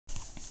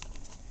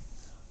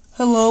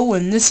Hello,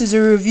 and this is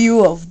a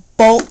review of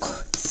Bulk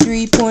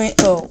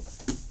 3.0.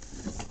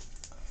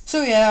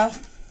 So yeah,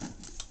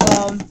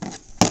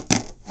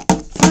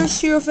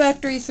 first Hero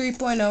Factory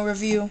 3.0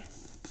 review.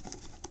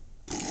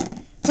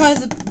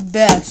 Probably the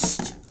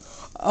best.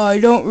 I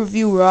don't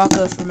review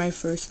Rocka for my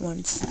first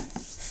ones.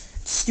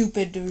 It's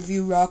stupid to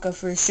review Rocka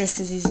first just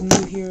because he's a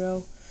new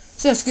hero.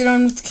 So let's get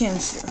on with the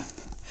canister.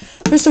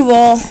 First of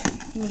all,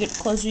 let me get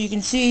closer. You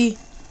can see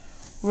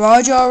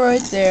Raja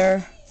right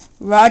there,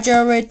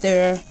 Raja right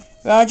there,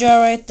 Raja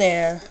right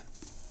there,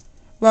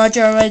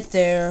 Raja right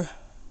there,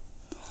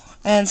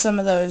 and some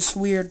of those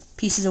weird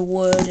pieces of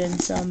wood and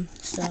some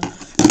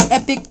stuff.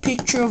 Epic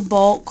picture of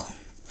Bulk.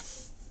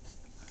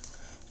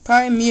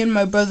 Probably me and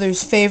my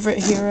brother's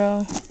favorite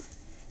hero.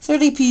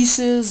 30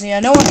 pieces. Yeah,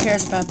 no one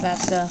cares about that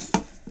stuff.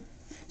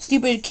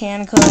 Stupid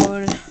can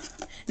code.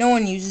 No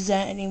one uses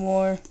that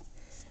anymore.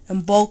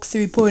 And Bulk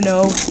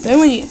 3.0. Then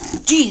when you...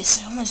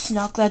 Jeez, I almost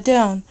knocked that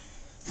down.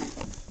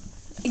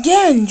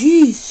 Again,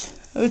 jeez.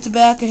 At the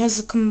back it has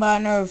a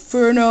combiner of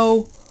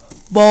Furno,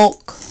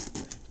 Bulk,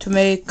 to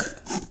make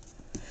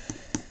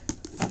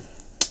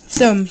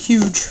some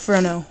huge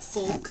Furno.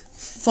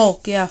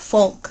 Folk, yeah,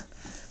 Folk.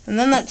 And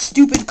then that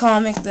stupid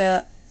comic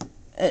that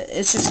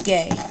it's just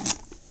gay.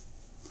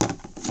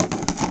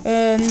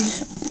 And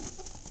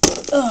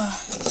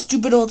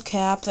stupid old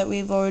cap that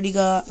we've already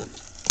got.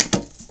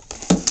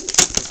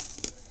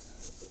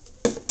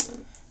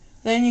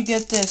 Then you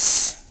get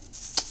this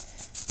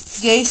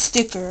gay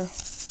sticker.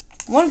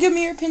 Want to give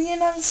me your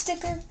opinion on the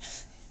sticker?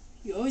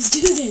 You always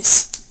do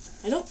this.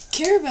 I don't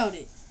care about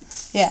it.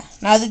 Yeah,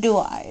 neither do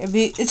I.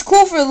 It's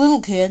cool for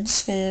little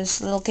kids, because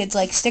little kids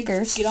like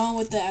stickers. Get on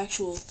with the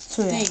actual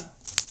thing.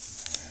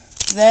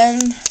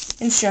 Then,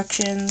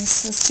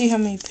 instructions. Let's see how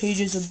many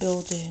pages of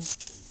building.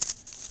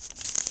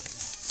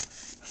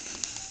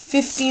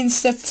 15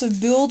 steps of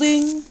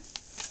building.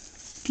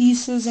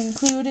 Pieces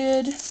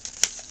included.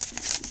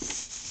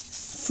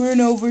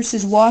 Furno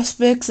vs.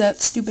 Waspix,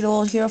 that stupid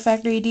old Hero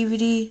Factory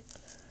DVD.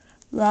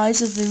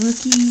 Rise of the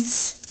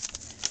Rookies.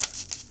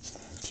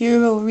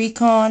 Hero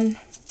Recon.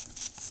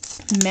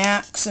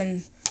 Max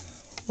and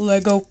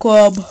Lego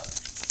Club.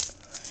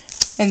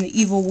 And the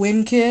Evil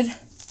Wind Kid.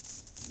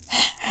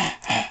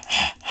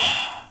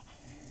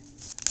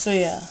 So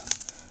yeah.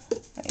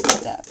 I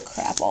put that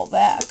crap all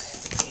back.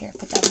 Here,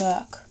 put that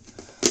back.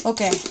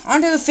 Okay,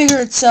 onto the figure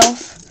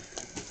itself.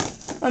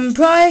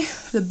 Probably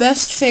the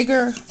best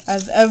figure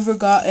I've ever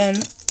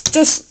gotten.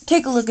 Just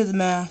take a look at the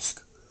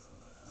mask.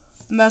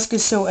 The mask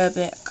is so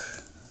epic.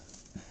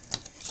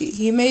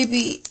 He may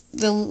be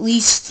the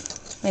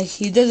least, like,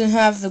 he doesn't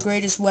have the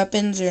greatest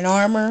weapons or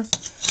armor,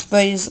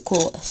 but he's the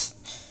coolest.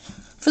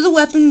 For the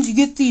weapons, you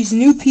get these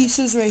new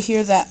pieces right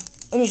here that,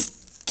 let me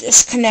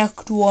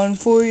disconnect one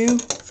for you.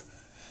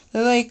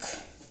 They're like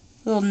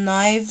little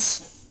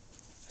knives.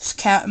 There's a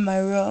cat in my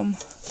room.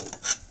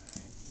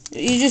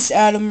 You just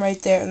add them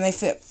right there, and they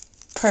fit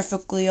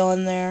perfectly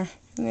on there.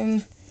 And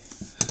then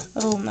a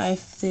little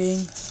knife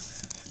thing.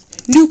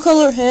 New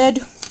color head,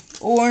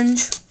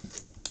 orange.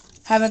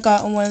 Haven't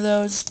gotten one of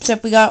those,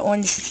 except we got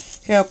orange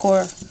Hero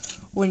Core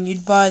when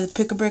you'd buy the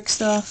Pick-a-Brick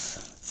stuff.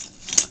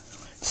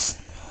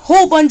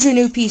 Whole bunch of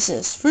new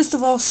pieces. First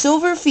of all,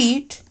 silver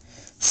feet,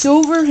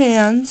 silver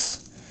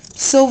hands,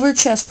 silver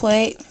chest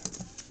plate,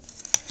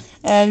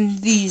 and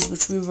these,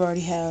 which we've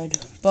already had.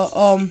 But,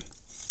 oh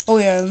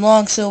yeah, and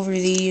long silver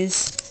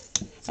these,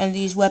 and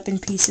these weapon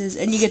pieces,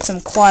 and you get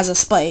some Quasar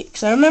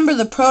spikes. I remember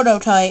the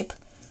prototype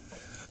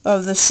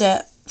of the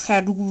set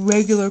had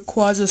regular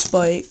Quasar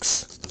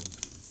spikes.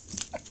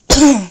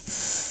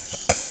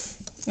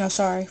 No,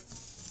 sorry.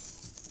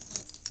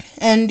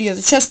 And yeah,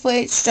 the chest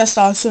plate's just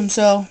awesome,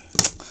 so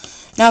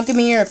now give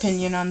me your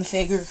opinion on the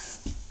figure.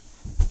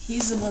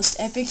 He's the most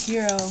epic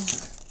hero.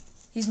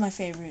 He's my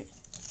favorite.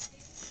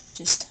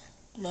 Just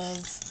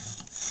love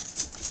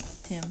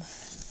him.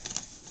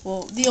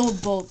 Well, the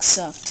old Bulk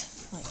sucked.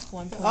 Like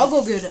 1.0. I'll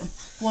go get him.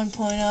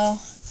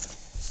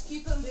 1.0.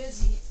 Keep him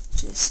busy.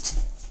 Just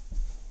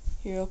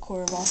Hero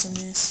Core of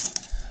awesomeness.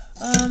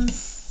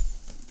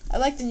 I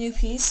like the new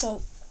piece,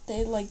 so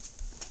they like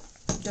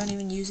don't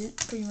even use it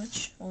pretty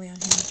much. Only on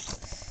here.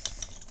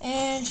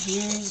 And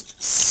here's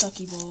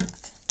Sucky Bulk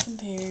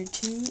compared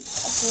to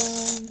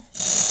Ephraim.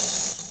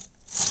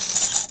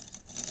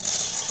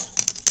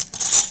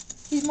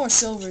 He's more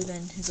silver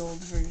than his old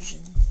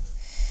version.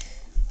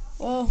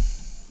 Well,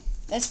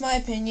 that's my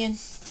opinion.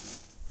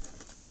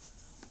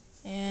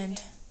 And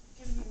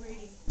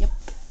yep,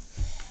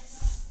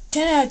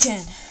 10 out of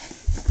 10.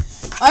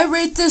 I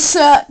rate this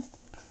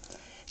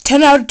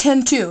 10 out of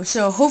 10 too.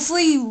 So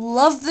hopefully you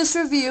love this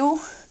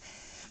review.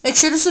 Make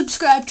sure to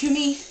subscribe to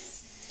me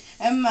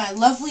and my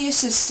lovely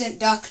assistant,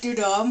 Dr.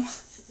 Dom.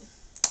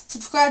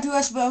 Subscribe to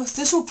us both.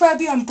 This will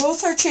probably be on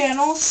both our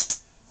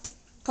channels.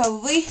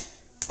 Probably.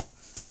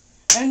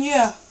 And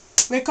yeah,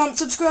 rate, comment,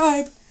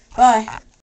 subscribe. Bye.